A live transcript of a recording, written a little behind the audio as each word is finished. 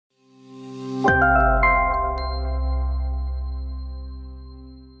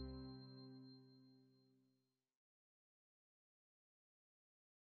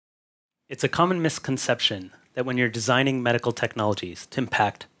It's a common misconception that when you're designing medical technologies to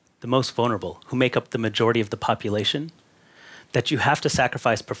impact the most vulnerable, who make up the majority of the population, that you have to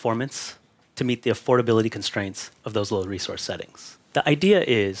sacrifice performance to meet the affordability constraints of those low resource settings. The idea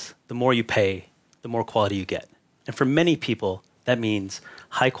is the more you pay, the more quality you get. And for many people, that means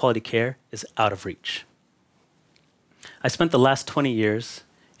high quality care is out of reach. I spent the last 20 years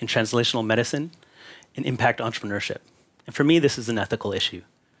in translational medicine and impact entrepreneurship. And for me, this is an ethical issue.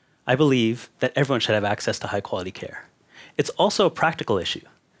 I believe that everyone should have access to high quality care. It's also a practical issue.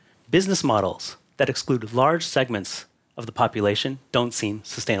 Business models that exclude large segments of the population don't seem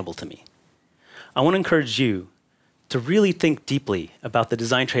sustainable to me. I want to encourage you to really think deeply about the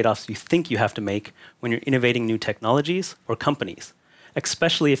design trade-offs you think you have to make when you're innovating new technologies or companies,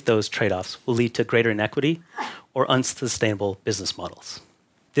 especially if those trade-offs will lead to greater inequity or unsustainable business models.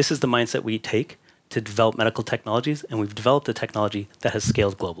 This is the mindset we take to develop medical technologies, and we've developed a technology that has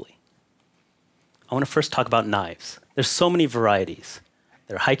scaled globally. I want to first talk about knives. There's so many varieties.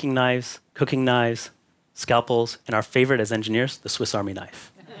 There are hiking knives, cooking knives, scalpels, and our favorite as engineers, the Swiss Army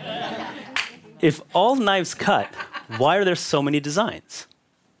knife. If all knives cut, why are there so many designs?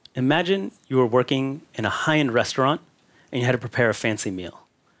 Imagine you were working in a high-end restaurant and you had to prepare a fancy meal.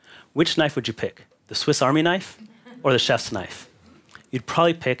 Which knife would you pick? The Swiss Army knife or the chef's knife? You'd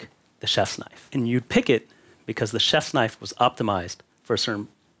probably pick the chef's knife. And you'd pick it because the chef's knife was optimized for a certain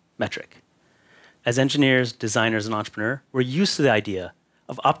metric. As engineers, designers, and entrepreneurs, we're used to the idea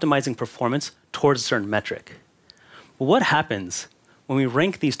of optimizing performance towards a certain metric. But what happens when we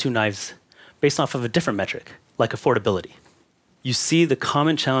rank these two knives based off of a different metric, like affordability? You see the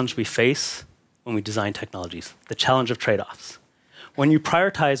common challenge we face when we design technologies, the challenge of trade-offs. When you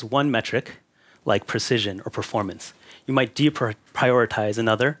prioritize one metric, like precision or performance, you might deprioritize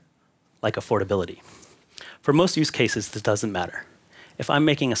another, like affordability. For most use cases, this doesn't matter. If I'm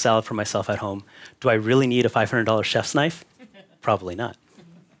making a salad for myself at home, do I really need a $500 chef's knife? Probably not.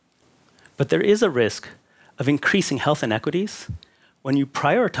 But there is a risk of increasing health inequities when you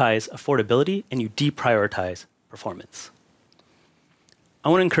prioritize affordability and you deprioritize performance. I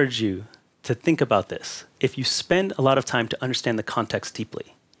want to encourage you to think about this. If you spend a lot of time to understand the context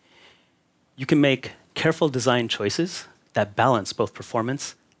deeply, you can make careful design choices that balance both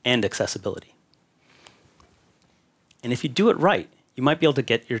performance and accessibility. And if you do it right, you might be able to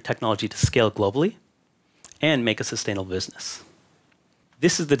get your technology to scale globally and make a sustainable business.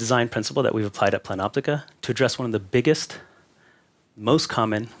 This is the design principle that we've applied at Planoptica to address one of the biggest, most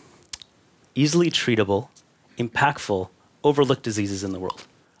common, easily treatable, impactful, overlooked diseases in the world: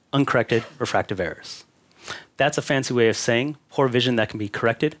 uncorrected refractive errors. That's a fancy way of saying poor vision that can be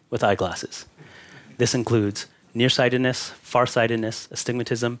corrected with eyeglasses. This includes nearsightedness, farsightedness,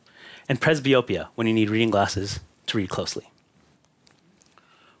 astigmatism, and presbyopia when you need reading glasses to read closely.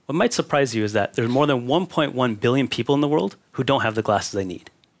 What might surprise you is that there are more than 1.1 billion people in the world who don't have the glasses they need.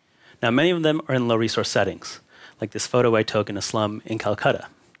 Now, many of them are in low-resource settings, like this photo I took in a slum in Calcutta.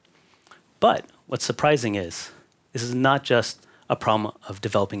 But what's surprising is this is not just a problem of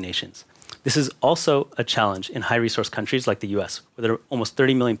developing nations. This is also a challenge in high-resource countries like the US, where there are almost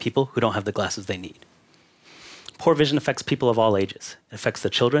 30 million people who don't have the glasses they need. Poor vision affects people of all ages. It affects the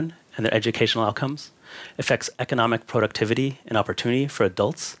children and their educational outcomes. It affects economic productivity and opportunity for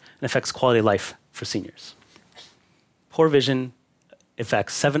adults, and affects quality of life for seniors. Poor vision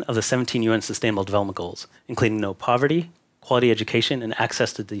affects 7 of the 17 UN Sustainable Development Goals, including no poverty, quality education, and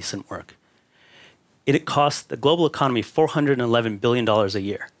access to decent work. It costs the global economy $411 billion a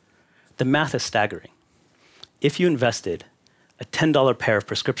year. The math is staggering. If you invested a $10 pair of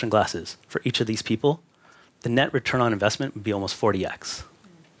prescription glasses for each of these people, the net return on investment would be almost 40x.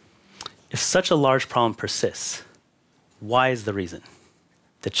 If such a large problem persists, why is the reason?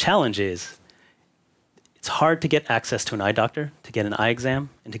 The challenge is it's hard to get access to an eye doctor, to get an eye exam,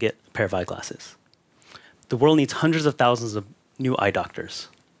 and to get a pair of eyeglasses. The world needs hundreds of thousands of new eye doctors.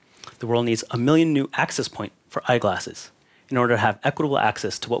 The world needs 1 million new access points for eyeglasses in order to have equitable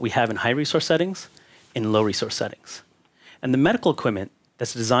access to what we have in high-resource settings and low-resource settings. And the medical equipment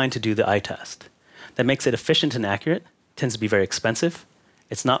that's designed to do the eye test, that makes it efficient and accurate, tends to be very expensive,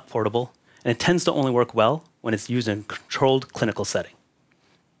 it's not portable, and it tends to only work well when it's used in a controlled clinical setting.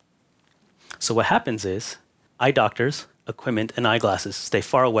 So what happens is eye doctors, equipment, and eyeglasses stay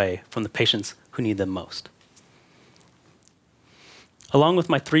far away from the patients who need them most. Along with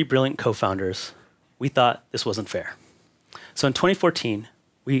my 3 brilliant co-founders, we thought this wasn't fair. So in 2014,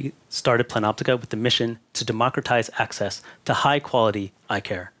 we started Planoptica with the mission to democratize access to high-quality eye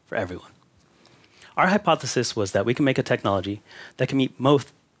care for everyone. Our hypothesis was that we can make a technology that can meet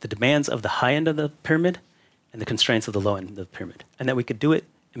both the demands of the high end of the pyramid and the constraints of the low end of the pyramid, and that we could do it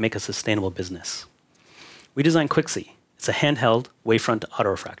and make a sustainable business. We designed QuickSee. It's a handheld wavefront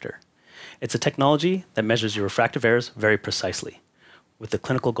autorefractor. It's a technology that measures your refractive errors very precisely, with the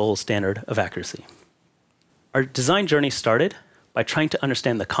clinical gold standard of accuracy. Our design journey started by trying to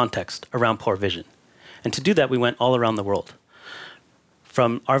understand the context around poor vision. And to do that, we went all around the world,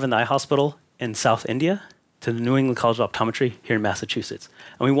 from Aravind Eye Hospital in South India to the New England College of Optometry here in Massachusetts.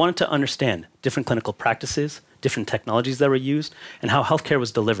 And we wanted to understand different clinical practices, different technologies that were used, and how healthcare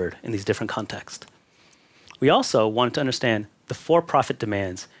was delivered in these different contexts. We also wanted to understand the for-profit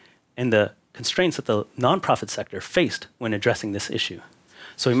demands and the constraints that the nonprofit sector faced when addressing this issue.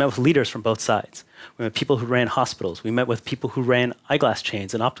 So we met with leaders from both sides. We met with people who ran hospitals. We met with people who ran eyeglass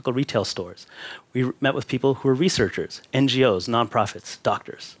chains and optical retail stores. We met with people who were researchers, NGOs, nonprofits,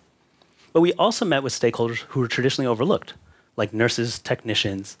 doctors. But we also met with stakeholders who were traditionally overlooked, like nurses,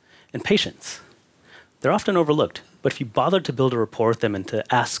 technicians, and patients. They're often overlooked, but if you bother to build a rapport with them and to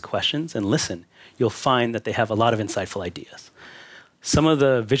ask questions and listen, you'll find that they have a lot of insightful ideas. Some of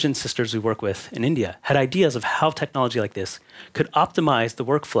the vision sisters we work with in India had ideas of how technology like this could optimize the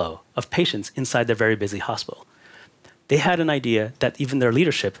workflow of patients inside their very busy hospital. They had an idea that even their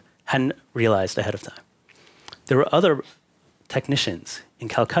leadership hadn't realized ahead of time. There were other technicians in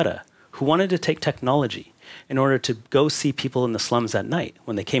Calcutta who wanted to take technology in order to go see people in the slums at night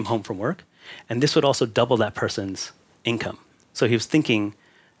when they came home from work, and this would also double that person's income. So he was thinking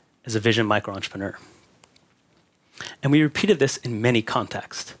as a vision micro-entrepreneur. And we repeated this in many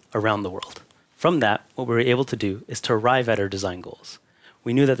contexts around the world. From that, what we were able to do is to arrive at our design goals.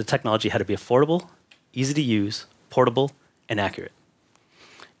 We knew that the technology had to be affordable, easy to use, portable, and accurate.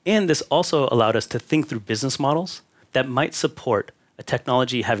 And this also allowed us to think through business models that might support a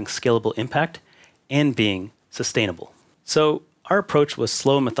technology having scalable impact and being sustainable. So our approach was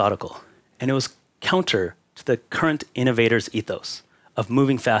slow and methodical, and it was counter to the current innovator's ethos of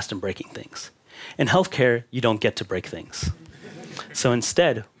moving fast and breaking things. In healthcare, you don't get to break things. So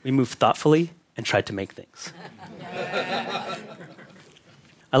instead, we moved thoughtfully and tried to make things.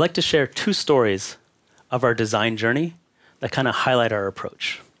 I'd like to share 2 stories of our design journey that kind of highlight our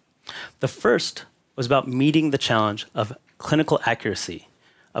approach. The first was about meeting the challenge of clinical accuracy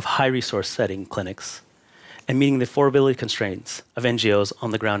of high-resource setting clinics and meeting the affordability constraints of NGOs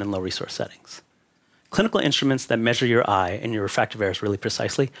on the ground in low-resource settings. Clinical instruments that measure your eye and your refractive errors really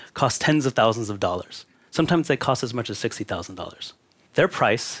precisely cost tens of thousands of dollars. Sometimes they cost as much as $60,000. Their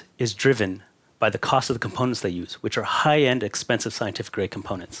price is driven by the cost of the components they use, which are high-end, expensive scientific-grade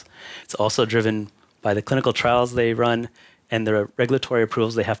components. It's also driven by the clinical trials they run and the regulatory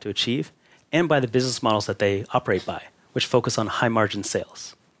approvals they have to achieve, and by the business models that they operate by, which focus on high-margin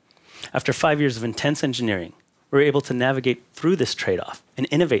sales. After 5 years of intense engineering, we were able to navigate through this trade-off and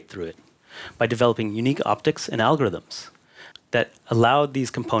innovate through it by developing unique optics and algorithms that allowed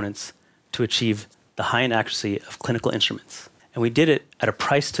these components to achieve the high-end accuracy of clinical instruments. And we did it at a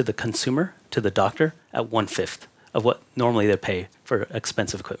price to the consumer, to the doctor, at 1/5 of what normally they pay for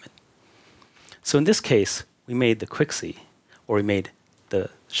expensive equipment. So in this case, we made the QuickSee, or we made the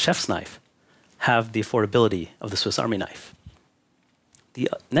chef's knife, have the affordability of the Swiss Army knife. The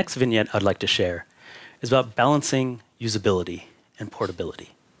next vignette I'd like to share is about balancing usability and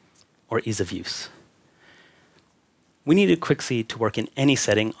portability, or ease of use. We needed QuickSee to work in any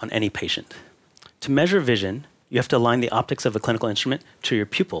setting on any patient. To measure vision, you have to align the optics of a clinical instrument to your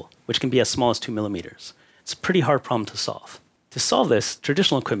pupil, which can be as small as 2 millimeters. It's a pretty hard problem to solve. To solve this,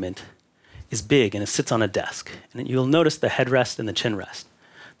 traditional equipment is big and it sits on a desk. And you'll notice the headrest and the chin rest.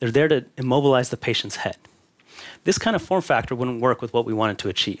 They're there to immobilize the patient's head. This kind of form factor wouldn't work with what we wanted to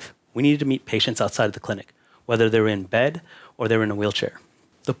achieve. We needed to meet patients outside of the clinic, whether they were in bed or they were in a wheelchair.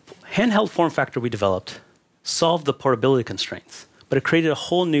 The handheld form factor we developed solved the portability constraints, but it created a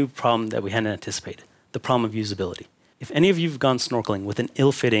whole new problem that we hadn't anticipated, the problem of usability. If any of you have gone snorkeling with an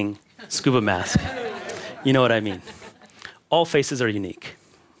ill-fitting scuba mask, you know what I mean. All faces are unique.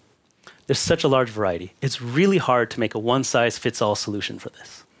 There's such a large variety. It's really hard to make a one-size-fits-all solution for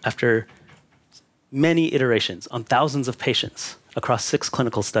this. After many iterations on thousands of patients across 6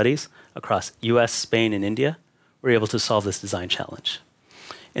 clinical studies across US, Spain, and India, we were able to solve this design challenge.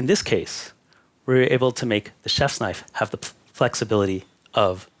 In this case, we were able to make the chef's knife have the flexibility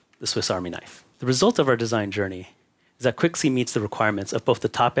of the Swiss Army knife. The result of our design journey is that QuickSee meets the requirements of both the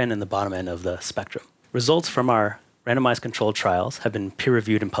top end and the bottom end of the spectrum. Results from our randomized controlled trials have been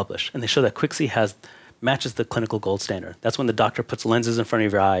peer-reviewed and published, and they show that QuickSee matches the clinical gold standard. That's when the doctor puts lenses in front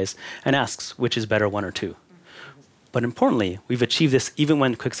of your eyes and asks which is better, 1 or 2. But importantly, we've achieved this even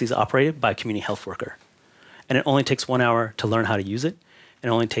when QuickSee is operated by a community health worker. And it only takes 1 hour to learn how to use it, and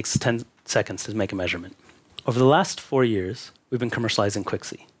it only takes 10 seconds to make a measurement. Over the last 4 years, we've been commercializing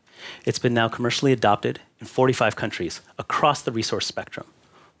Quixi. It's been now commercially adopted in 45 countries across the resource spectrum.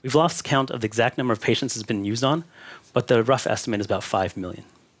 We've lost count of the exact number of patients it's been used on, but the rough estimate is about 5 million.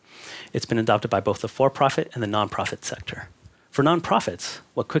 It's been adopted by both the for-profit and the nonprofit sector. For nonprofits,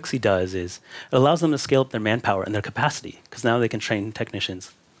 what Quixi does is it allows them to scale up their manpower and their capacity, because now they can train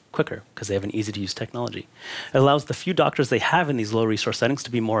technicians quicker because they have an easy-to-use technology. It allows the few doctors they have in these low-resource settings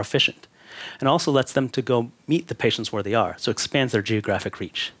to be more efficient, and also lets them to go meet the patients where they are, so it expands their geographic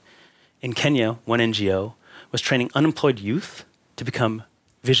reach. In Kenya, one NGO was training unemployed youth to become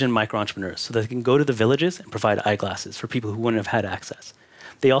vision micro-entrepreneurs so that they can go to the villages and provide eyeglasses for people who wouldn't have had access.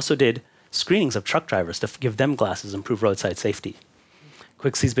 They also did screenings of truck drivers to give them glasses and improve roadside safety.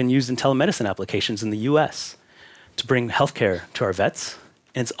 Quixi's been used in telemedicine applications in the US to bring healthcare to our vets,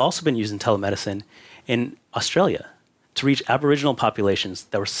 and it's also been used in telemedicine in Australia to reach Aboriginal populations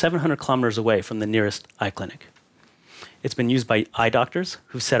that were 700 kilometers away from the nearest eye clinic. It's been used by eye doctors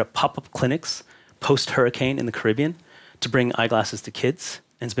who've set up pop-up clinics post-hurricane in the Caribbean to bring eyeglasses to kids,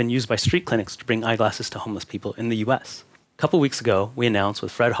 and it's been used by street clinics to bring eyeglasses to homeless people in the US. A couple weeks ago, we announced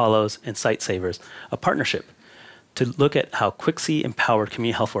with Fred Hollows and Sight Savers a partnership to look at how Quixi empowered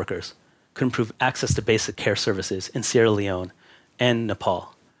community health workers could improve access to basic care services in Sierra Leone and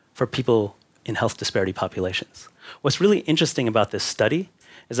Nepal for people in health disparity populations. What's really interesting about this study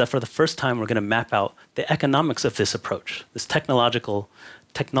is that for the first time, we're going to map out the economics of this approach, this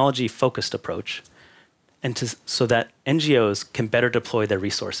technology-focused approach, and so that NGOs can better deploy their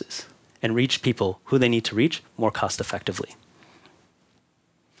resources and reach people who they need to reach more cost-effectively.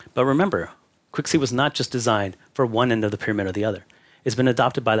 But remember, Quixi was not just designed for one end of the pyramid or the other. It's been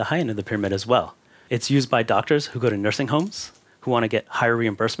adopted by the high end of the pyramid as well. It's used by doctors who go to nursing homes, who want to get higher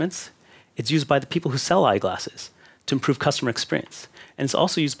reimbursements. It's used by the people who sell eyeglasses to improve customer experience. And it's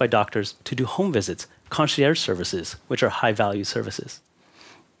also used by doctors to do home visits, concierge services, which are high-value services.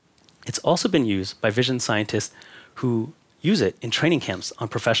 It's also been used by vision scientists who use it in training camps on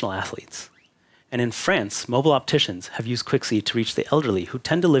professional athletes. And in France, mobile opticians have used Quixi to reach the elderly who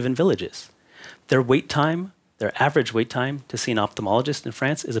tend to live in villages. Their average wait time to see an ophthalmologist in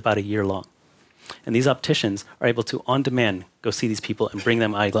France is about a year long. And these opticians are able to, on demand, go see these people and bring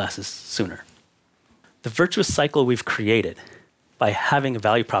them eyeglasses sooner. The virtuous cycle we've created by having a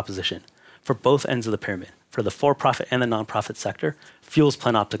value proposition for both ends of the pyramid, for the for-profit and the nonprofit sector, fuels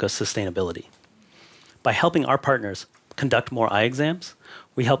Planoptica's sustainability. By helping our partners conduct more eye exams,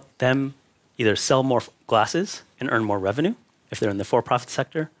 we help them either sell more glasses and earn more revenue if they're in the for-profit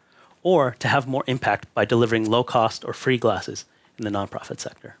sector, or to have more impact by delivering low-cost or free glasses in the nonprofit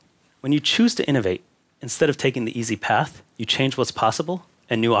sector. When you choose to innovate, instead of taking the easy path, you change what's possible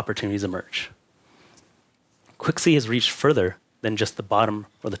and new opportunities emerge. Quixi has reached further than just the bottom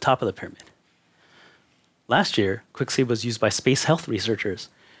or the top of the pyramid. Last year, Quixi was used by space health researchers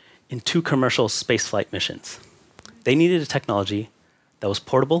in 2 commercial spaceflight missions. They needed a technology that was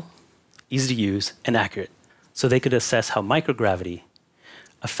portable, easy to use, and accurate, so they could assess how microgravity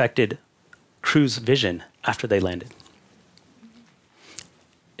affected crew's vision after they landed.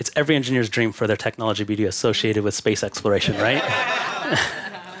 It's every engineer's dream for their technology to be associated with space exploration, right?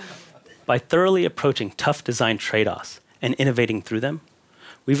 By thoroughly approaching tough design trade-offs and innovating through them,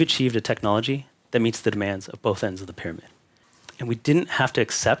 we've achieved a technology that meets the demands of both ends of the pyramid. And we didn't have to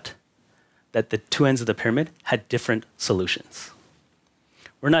accept that the 2 ends of the pyramid had different solutions.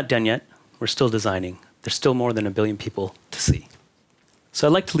 We're not done yet. We're still designing. There's still more than 1 billion people to see. So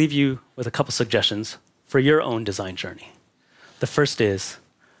I'd like to leave you with a couple suggestions for your own design journey. The first is,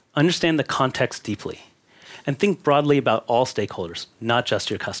 understand the context deeply and think broadly about all stakeholders, not just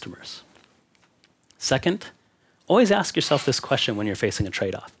your customers. Second, always ask yourself this question when you're facing a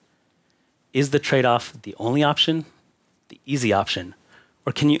trade-off. Is the trade-off the only option, the easy option,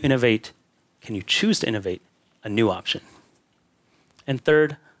 or can you choose to innovate a new option? And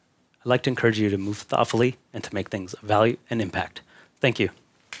third, I'd like to encourage you to move thoughtfully and to make things of value and impact. Thank you.